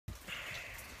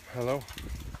Hello.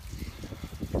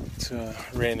 It's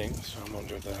raining, so I'm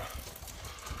under the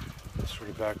sort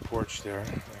of back porch there,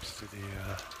 next to the.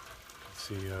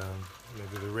 See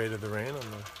maybe the rate of the rain on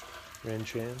the rain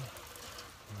chain.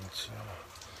 It's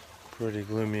pretty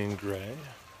gloomy and gray.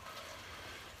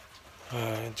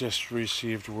 I just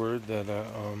received word that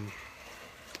a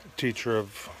teacher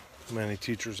of many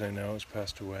teachers I know has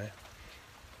passed away.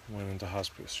 Went into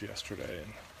hospice yesterday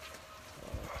and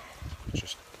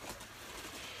just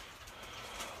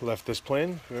left this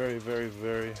plane very, very,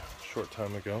 very short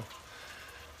time ago.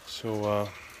 So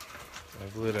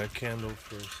I've lit a candle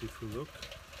for Sifu Look.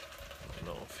 I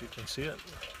don't know if you can see it.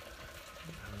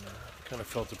 And, kind of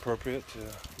felt appropriate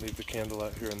to leave the candle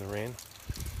out here in the rain,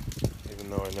 even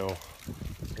though I know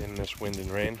in this wind and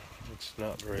rain it's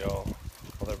not all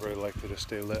that very likely to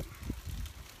stay lit.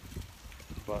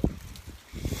 But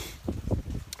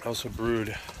I also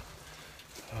brewed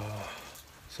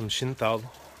some Xintao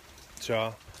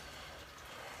cha.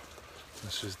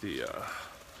 This is the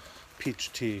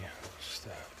peach tea. It's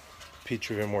the peach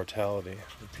of immortality,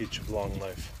 the peach of long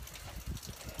life,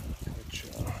 which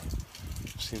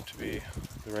seemed to be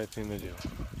the right thing to do.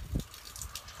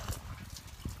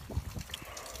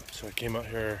 So I came out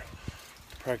here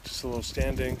to practice a little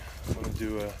standing. I'm going to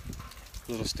do a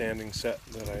little standing set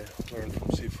that I learned from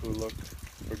Sifu Look,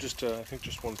 or just I think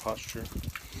just one posture,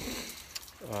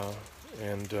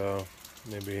 and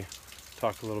maybe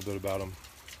talk a little bit about them.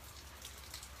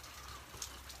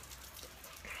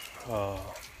 I'm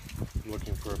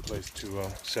looking for a place to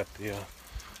set the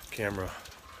camera,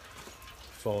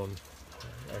 phone,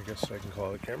 I guess I can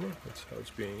call it a camera. That's how it's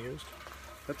being used.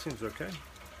 That seems okay.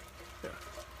 Yeah.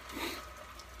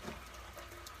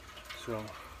 So,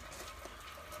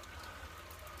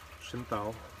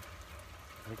 Xintao.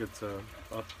 I think it's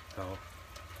up Tao.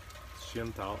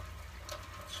 Xintao.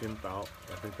 Xintao.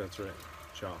 I think that's right.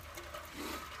 Cha.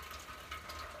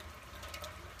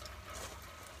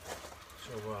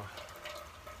 So, I'll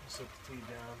set the tea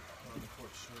down on the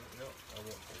porch. No, I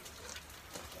won't take it.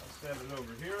 I'll stand it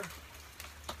over here.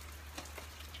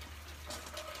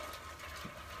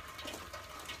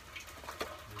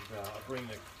 And I'll bring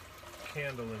the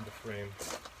candle into frame.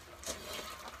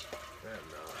 And,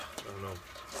 I don't know.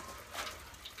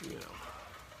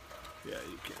 Yeah,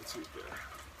 you can't see it there.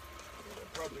 And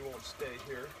it probably won't stay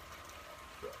here.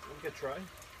 But we can try.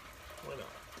 Why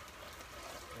not?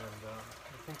 And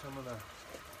I think I'm gonna.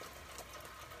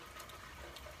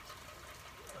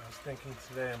 I was thinking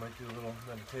today I might do a little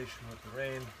meditation with the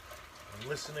rain and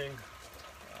listening.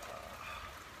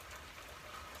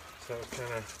 So that was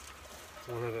kind of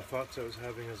one of the thoughts I was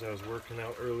having as I was working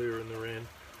out earlier in the rain.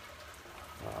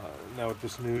 Now with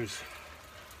this news,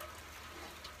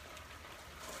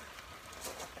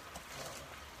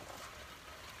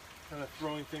 kind of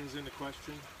throwing things into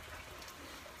question.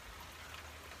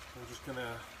 I'm just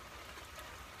gonna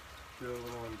do a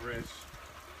little embrace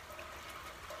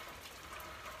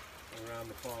around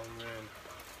the falling rain.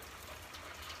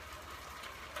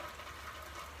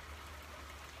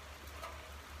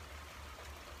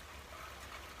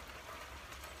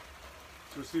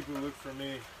 So Sifu Look for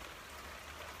me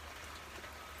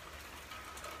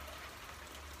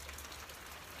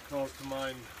calls to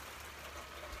mind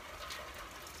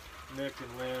Nick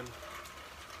and Lynn.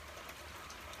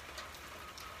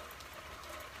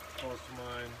 Calls to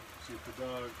mind Sifu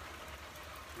Doug,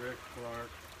 Rick,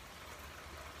 Clark,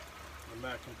 the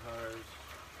McIntyres.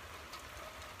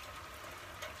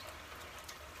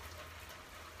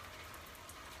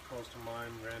 Calls to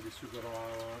mind Randy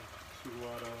Sugawara.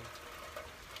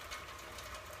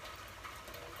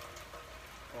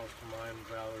 Calls to mind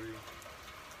Valerie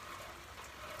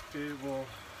Gable,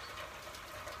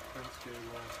 Prince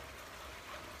Gable.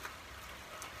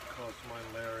 Calls to mind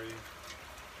Larry.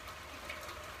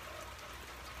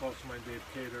 Calls to mind Dave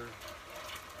Cater.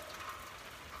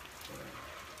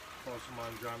 Calls to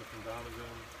mind Jonathan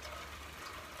Donovan.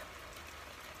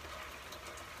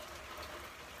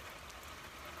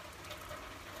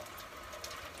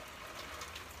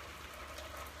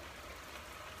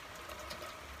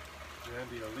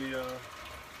 Randy Aliyah.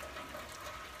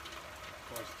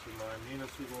 Calls to mind Nina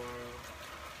Sugawara.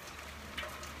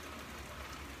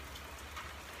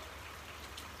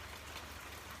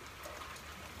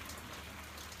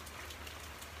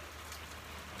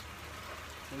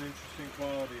 An interesting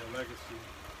quality, a legacy.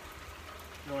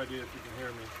 No idea if you can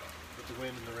hear me, with the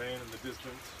wind and the rain and the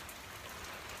distance.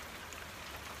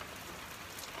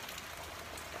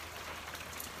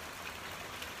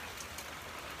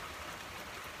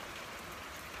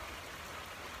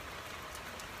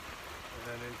 And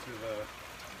then into the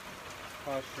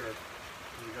posture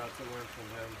we got to learn from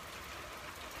him.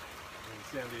 in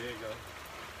San Diego.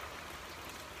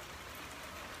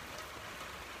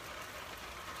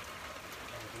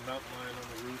 There's a mountain lion on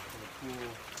the roof and a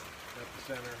pool at the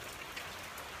center.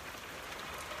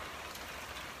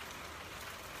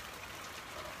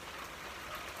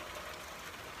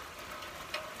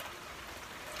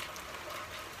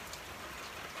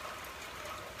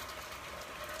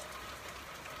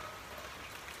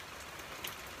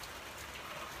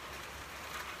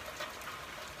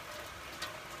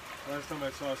 Last time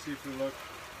I saw Seafood Look,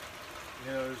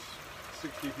 you know, there's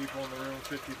 60 people in the room,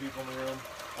 50 people in the room,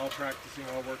 all practicing,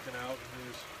 all working out, and he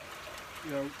was,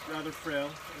 you know, rather frail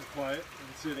and quiet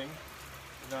and sitting,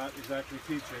 not exactly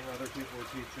teaching. Other people were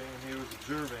teaching, and he was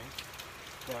observing,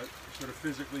 but sort of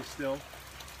physically still,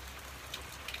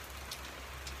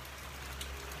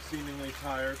 seemingly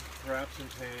tired, perhaps in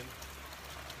pain.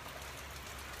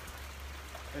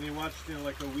 And you watched, you know,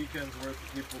 like a weekend's worth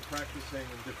of people practicing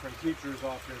and different teachers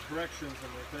offering corrections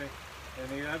and their thing, and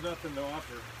he had nothing to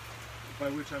offer, by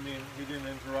which I mean he didn't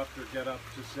interrupt or get up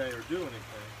to say or do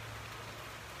anything,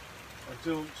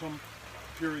 until some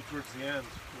period towards the end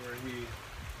where he,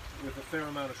 with a fair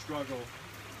amount of struggle,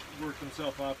 worked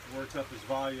himself up, worked up his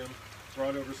volume,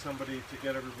 brought over somebody to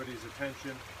get everybody's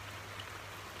attention,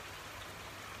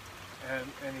 and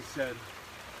he said,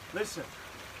 "Listen,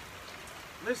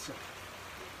 listen."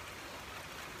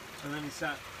 And then he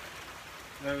sat.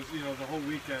 And that was, you know, the whole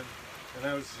weekend, and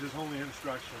that was his only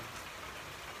instruction,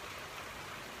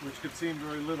 which could seem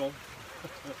very little,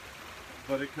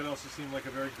 but it could also seem like a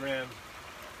very grand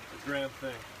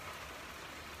thing.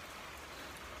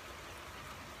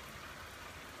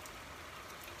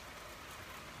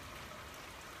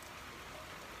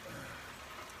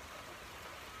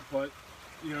 But,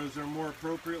 you know, is there a more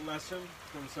appropriate lesson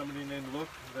from somebody named Look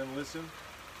than listen?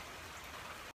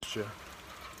 Sure.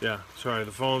 Yeah, sorry,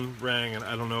 the phone rang and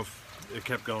I don't know if it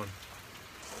kept going.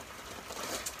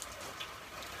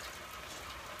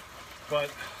 But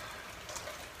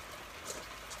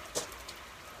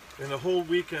in a whole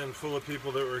weekend full of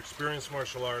people that were experienced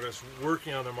martial artists,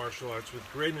 working on their martial arts with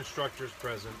great instructors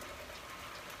present.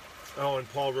 Oh, and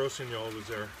Paul Rossignol was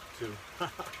there too.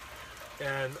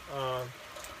 And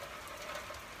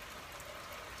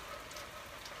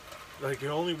like the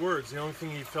only thing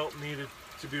he felt needed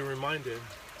to be reminded.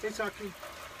 Hey, Saki.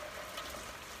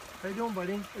 How you doing,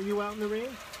 buddy? Are you out in the rain?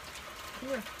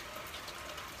 Here.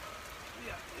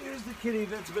 Yeah, here's the kitty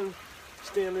that's been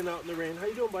standing out in the rain. How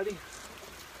you doing, buddy?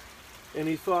 And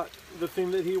he thought the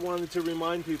thing that he wanted to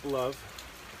remind people of,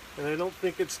 and I don't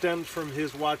think it stemmed from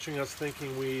his watching us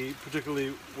thinking we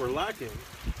particularly were lacking,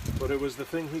 but it was the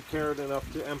thing he cared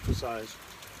enough to emphasize.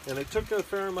 And it took a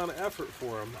fair amount of effort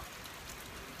for him.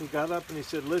 He got up and he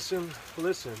said, "Listen,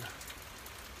 listen,"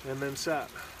 and then sat.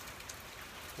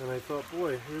 And I thought,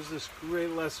 boy, here's this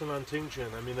great lesson on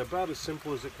Tingjin. I mean, about as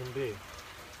simple as it can be.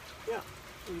 Yeah,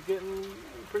 you getting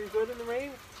pretty good in the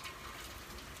rain?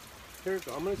 Here we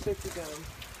go. I'm going to sit you down.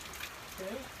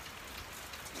 Okay?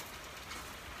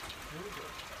 Here we go.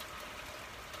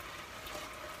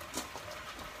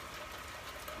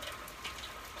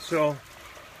 So,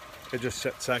 I just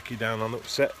set Saki down on the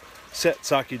set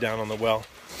Saki down on the well.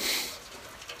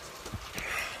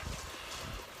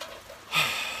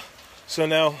 So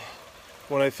now,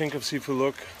 when I think of Seafood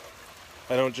Look,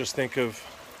 I don't just think of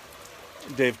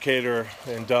Dave Cater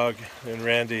and Doug and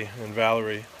Randy and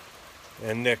Valerie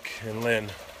and Nick and Lynn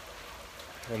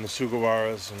and the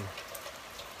Sugawaras and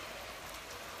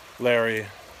Larry.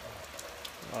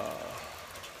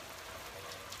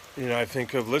 You know, I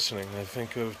think of listening. I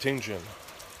think of Tingjin.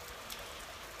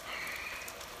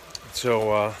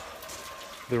 So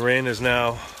the rain is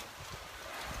now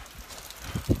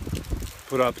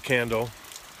put out the candle,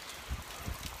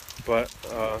 but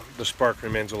the spark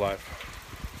remains alive.